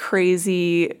have this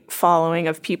crazy following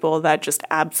of people that just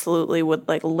absolutely would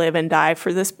live and die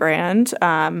for this brand.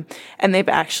 And they've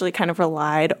actually kind of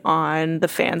relied on the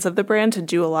fans of the brand to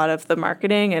do a lot of the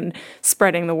marketing and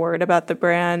spreading the word about the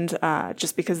brand,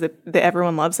 just because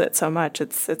everyone loves it so much.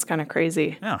 It's kind of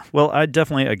crazy. Yeah. Well, I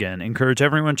definitely, again, encourage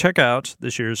everyone, check out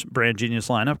this year's Brand Genius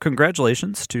lineup.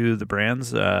 Congratulations to the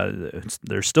brands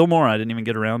There's still more. I didn't even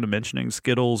get around to mentioning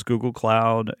Skittles, Google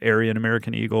Cloud, Arian,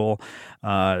 American Eagle.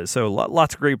 So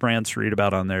lots of great brands to read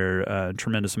about on there.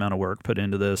 Tremendous amount of work put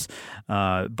into this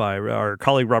by our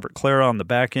colleague Robert Clara on the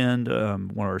back end,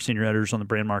 one of our senior editors on the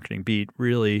brand marketing beat.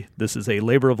 Really, this is a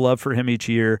labor of love for him each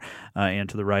year, and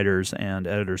to the writers and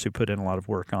editors who put in a lot of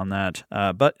work on that.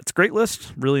 But it's a great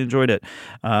list. Really enjoyed it.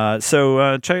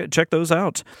 So check those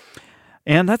out.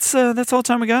 And that's all the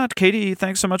time we got. Katie,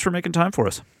 thanks so much for making time for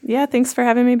us. Yeah, thanks for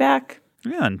having me back.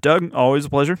 Yeah, and Doug, always a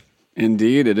pleasure.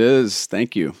 Indeed, it is.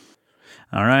 Thank you.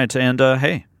 All right. And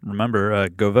hey, remember,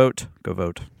 go vote. Go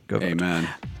vote. Go vote. Amen.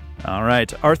 All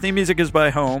right. Our theme music is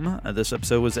by Home. This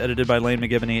episode was edited by Lane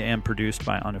McGivney and produced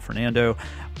by Anya Fernando.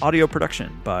 Audio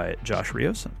production by Josh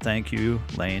Rios. Thank you,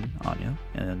 Lane, Anya,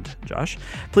 and Josh.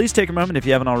 Please take a moment, if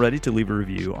you haven't already, to leave a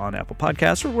review on Apple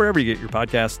Podcasts or wherever you get your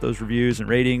podcasts. Those reviews and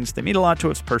ratings, they mean a lot to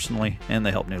us personally, and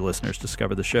they help new listeners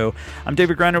discover the show. I'm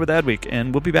David Griner with Adweek,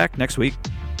 and we'll be back next week.